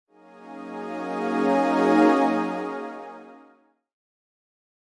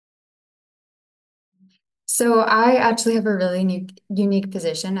So I actually have a really unique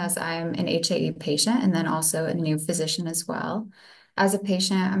position as I'm an HAE patient and then also a new physician as well. As a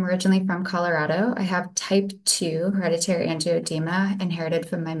patient, I'm originally from Colorado. I have type 2 hereditary angioedema inherited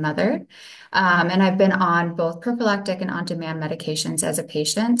from my mother. And I've been on both prophylactic and on-demand medications as a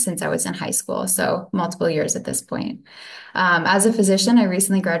patient since I was in high school, so multiple years at this point. As a physician, I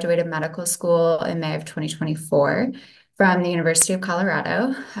recently graduated medical school in May of 2024 from the University of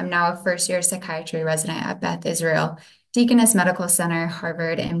Colorado. I'm now a first year psychiatry resident at Beth Israel Deaconess Medical Center,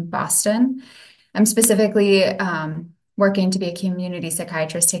 Harvard in Boston. I'm specifically working to be a community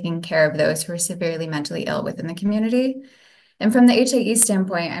psychiatrist taking care of those who are severely mentally ill within the community. And from the HAE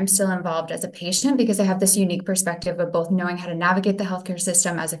standpoint, I'm still involved as a patient because I have this unique perspective of both knowing how to navigate the healthcare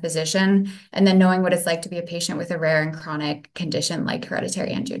system as a physician and then knowing what it's like to be a patient with a rare and chronic condition like hereditary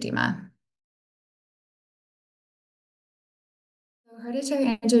angioedema.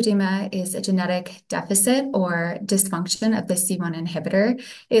 Hereditary angioedema is a genetic deficit or dysfunction of the C1 inhibitor.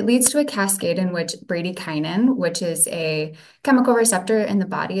 It leads to a cascade in which bradykinin, which is a chemical receptor in the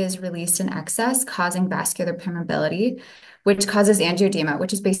body, is released in excess, causing vascular permeability, which causes angioedema,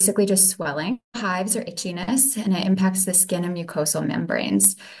 which is basically just swelling, hives or itchiness, and it impacts the skin and mucosal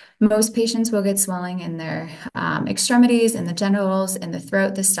membranes. Most patients will get swelling in their extremities, in the genitals, in the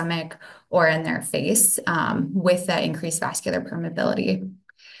throat, the stomach, or in their face with that increased vascular permeability.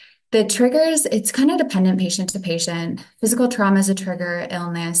 The triggers, it's kind of dependent patient to patient. Physical trauma is a trigger,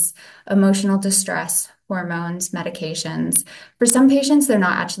 illness, emotional distress, hormones, medications. For some patients, they're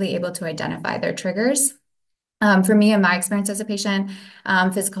not actually able to identify their triggers. For me, in my experience as a patient,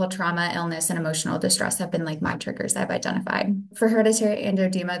 physical trauma, illness, and emotional distress have been like my triggers I've identified. For hereditary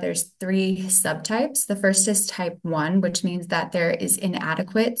angioedema, there's three subtypes. The first is type 1, which means that there is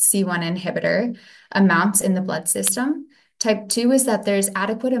inadequate C1 inhibitor amounts in the blood system. Type 2 is that there's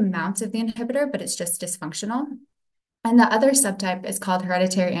adequate amounts of the inhibitor, but it's just dysfunctional. And the other subtype is called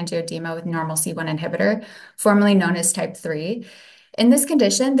hereditary angioedema with normal C1 inhibitor, formerly known as type 3. In this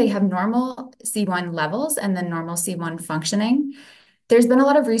condition, they have normal C1 levels and then normal C1 functioning. There's been a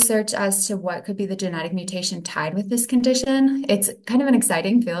lot of research as to what could be the genetic mutation tied with this condition. It's kind of an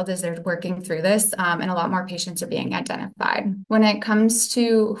exciting field as they're working through this, and a lot more patients are being identified. When it comes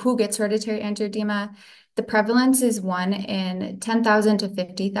to who gets hereditary angioedema, the prevalence is 1 in 10,000 to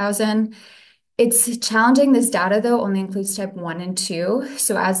 50,000. It's challenging. This data, though, only includes type 1 and 2.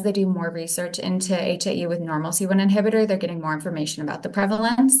 So as they do more research into HAE with normal C1 inhibitor, they're getting more information about the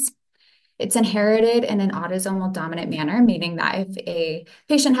prevalence. It's inherited in an autosomal dominant manner, meaning that if a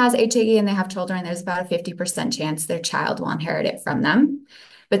patient has HAE and they have children, there's about a 50% chance their child will inherit it from them.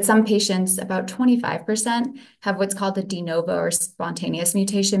 But some patients, about 25%, have what's called a de novo or spontaneous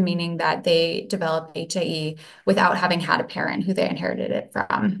mutation, meaning that they develop HAE without having had a parent who they inherited it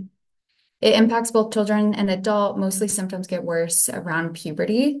from. It impacts both children and adult. Mostly symptoms get worse around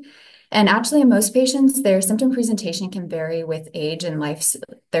puberty. And actually, in most patients, their symptom presentation can vary with age and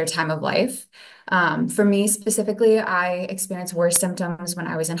their time of life. For me specifically, I experienced worse symptoms when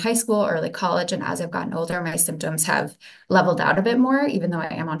I was in high school, early college, and as I've gotten older, my symptoms have leveled out a bit more, even though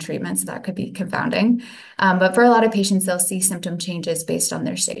I am on treatment, so that could be confounding. But for a lot of patients, they'll see symptom changes based on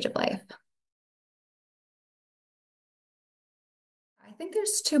their stage of life. I think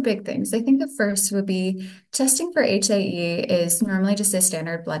there's two big things. I think the first would be testing for HAE is normally just a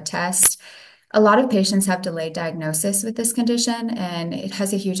standard blood test. A lot of patients have delayed diagnosis with this condition, and it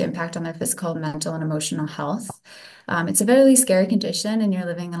has a huge impact on their physical, mental, and emotional health. It's a very scary condition, and you're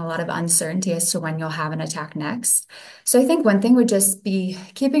living in a lot of uncertainty as to when you'll have an attack next. So I think one thing would just be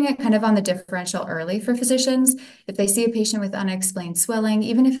keeping it kind of on the differential early for physicians. If they see a patient with unexplained swelling,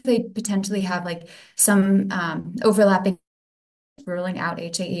 even if they potentially have like some overlapping ruling out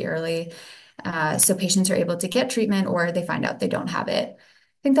HAE early so patients are able to get treatment or they find out they don't have it.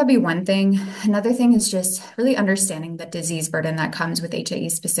 I think that'd be one thing. Another thing is just really understanding the disease burden that comes with HAE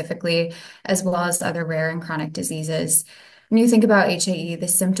specifically, as well as other rare and chronic diseases. When you think about HAE, the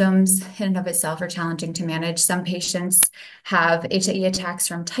symptoms in and of itself are challenging to manage. Some patients have HAE attacks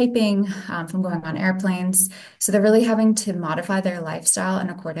from typing, from going on airplanes. So they're really having to modify their lifestyle in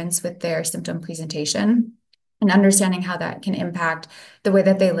accordance with their symptom presentation and understanding how that can impact the way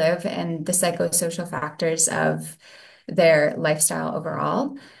that they live and the psychosocial factors of their lifestyle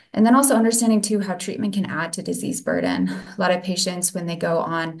overall. And then also understanding too how treatment can add to disease burden. A lot of patients, when they go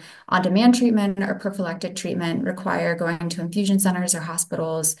on-demand treatment or prophylactic treatment, require going to infusion centers or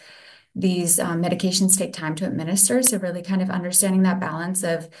hospitals. These medications take time to administer. So really kind of understanding that balance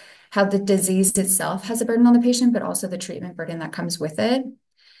of how the disease itself has a burden on the patient, but also the treatment burden that comes with it.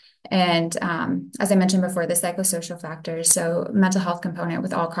 And as I mentioned before, the psychosocial factors, so mental health component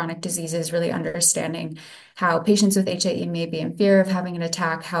with all chronic diseases, really understanding how patients with HAE may be in fear of having an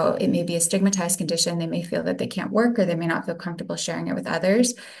attack, how it may be a stigmatized condition. They may feel that they can't work or they may not feel comfortable sharing it with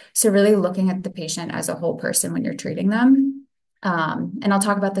others. So really looking at the patient as a whole person when you're treating them. And I'll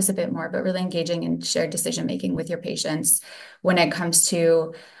talk about this a bit more, but really engaging in shared decision making with your patients when it comes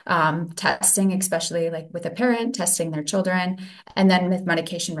to testing, especially like with a parent, testing their children, and then with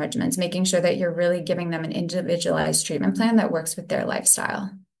medication regimens, making sure that you're really giving them an individualized treatment plan that works with their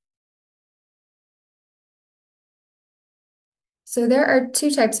lifestyle. So there are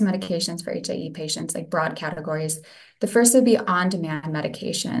two types of medications for HAE patients, like broad categories. The first would be on-demand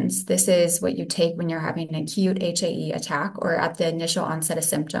medications. This is what you take when you're having an acute HAE attack or at the initial onset of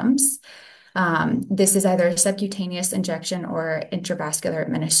symptoms. This is either a subcutaneous injection or intravascular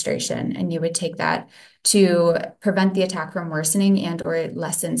administration, and you would take that to prevent the attack from worsening and or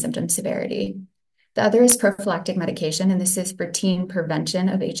lessen symptom severity. The other is prophylactic medication, and this is for teen prevention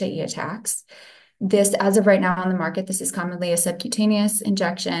of HAE attacks. This, as of right now on the market, this is commonly a subcutaneous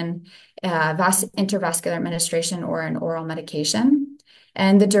injection, intravascular administration, or an oral medication.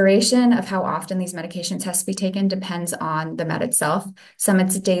 And the duration of how often these medications has to be taken depends on the med itself. Some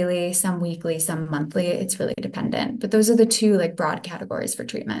it's daily, some weekly, some monthly. It's really dependent. But those are the two like broad categories for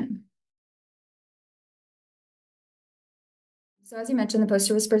treatment. So as you mentioned, the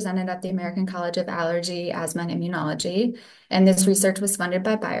poster was presented at the American College of Allergy, Asthma, and Immunology, and this research was funded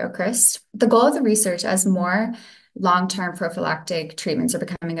by BioCryst. The goal of the research, as more long-term prophylactic treatments are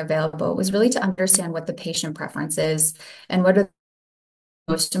becoming available, was really to understand what the patient preference is and what are the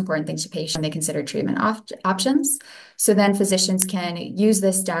most important things to patients when they consider treatment options. So then physicians can use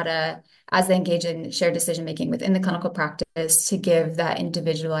this data as they engage in shared decision-making within the clinical practice to give that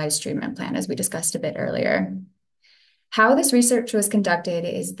individualized treatment plan, as we discussed a bit earlier. How this research was conducted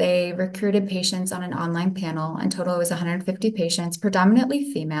is they recruited patients on an online panel. In total, it was 150 patients,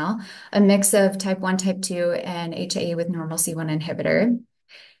 predominantly female, a mix of type 1, type 2, and HAE with normal C1 inhibitor.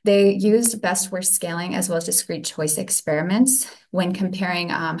 They used best worst scaling as well as discrete choice experiments when comparing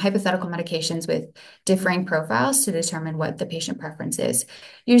hypothetical medications with differing profiles to determine what the patient preference is,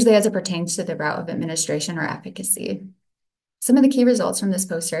 usually as it pertains to the route of administration or efficacy. Some of the key results from this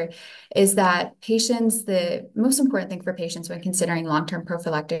poster is that patients, the most important thing for patients when considering long-term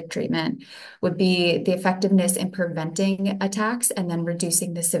prophylactic treatment would be the effectiveness in preventing attacks and then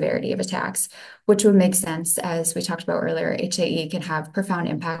reducing the severity of attacks, which would make sense as we talked about earlier. HAE can have profound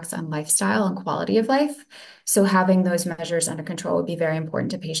impacts on lifestyle and quality of life. So having those measures under control would be very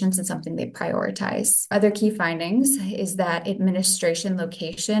important to patients and something they prioritize. Other key findings is that administration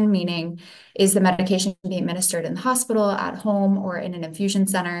location, meaning is the medication being administered in the hospital, at home, or in an infusion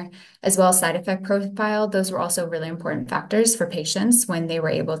center, as well as side effect profile. Those were also really important factors for patients when they were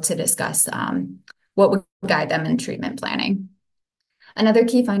able to discuss what would guide them in treatment planning. Another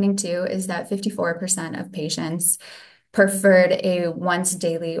key finding too is that 54% of patients preferred a once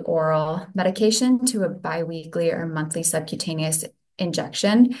daily oral medication to a biweekly or monthly subcutaneous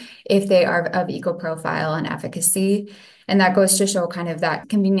injection if they are of equal profile and efficacy. And that goes to show kind of that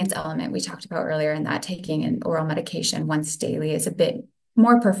convenience element we talked about earlier, and that taking an oral medication once daily is a bit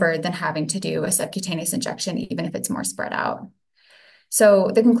more preferred than having to do a subcutaneous injection, even if it's more spread out.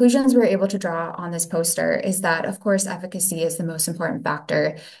 So the conclusions we were able to draw on this poster is that, of course, efficacy is the most important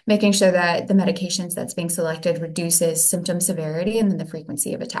factor, making sure that the medications that's being selected reduces symptom severity and then the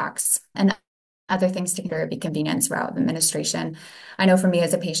frequency of attacks. And other things to consider would be convenience, route of administration. I know for me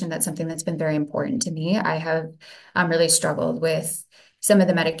as a patient, that's something that's been very important to me. I have really struggled with some of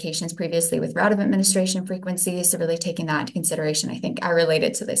the medications previously with route of administration frequency. So really taking that into consideration, I think I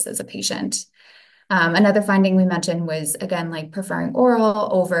related to this as a patient. Another finding we mentioned was, again, like preferring oral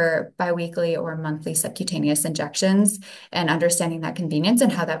over biweekly or monthly subcutaneous injections and understanding that convenience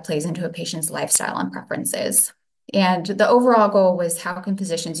and how that plays into a patient's lifestyle and preferences. And the overall goal was how can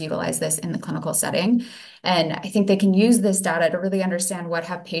physicians utilize this in the clinical setting? And I think they can use this data to really understand what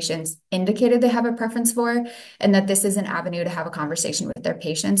have patients indicated they have a preference for, and that this is an avenue to have a conversation with their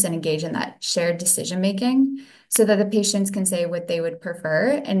patients and engage in that shared decision making so that the patients can say what they would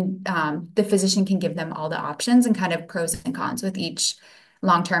prefer, and the physician can give them all the options and kind of pros and cons with each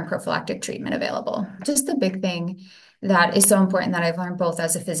long-term prophylactic treatment available. Just the big thing that is so important that I've learned both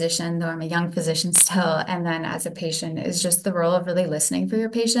as a physician, though I'm a young physician still, and then as a patient is just the role of really listening for your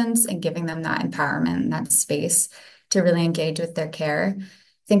patients and giving them that empowerment and that space to really engage with their care. I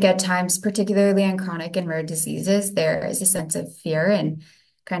think at times, particularly in chronic and rare diseases, there is a sense of fear and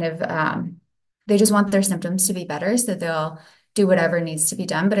kind of they just want their symptoms to be better. So they'll do whatever needs to be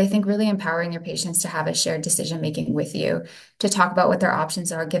done. But I think really empowering your patients to have a shared decision making with you, to talk about what their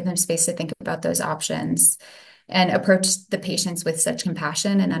options are, give them space to think about those options, and approach the patients with such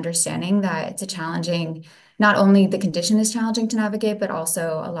compassion and understanding that it's a challenging, not only the condition is challenging to navigate, but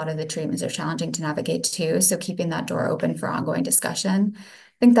also a lot of the treatments are challenging to navigate too. So keeping that door open for ongoing discussion. I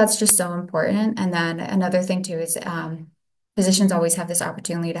think that's just so important. And then another thing too is physicians always have this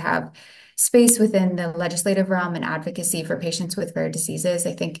opportunity to have space within the legislative realm and advocacy for patients with rare diseases.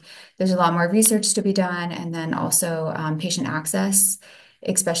 I think there's a lot more research to be done, and then also patient access,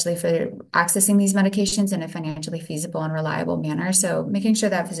 especially for accessing these medications in a financially feasible and reliable manner. So making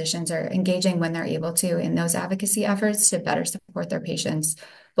sure that physicians are engaging when they're able to in those advocacy efforts to better support their patients,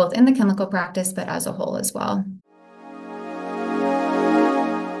 both in the clinical practice, but as a whole as well.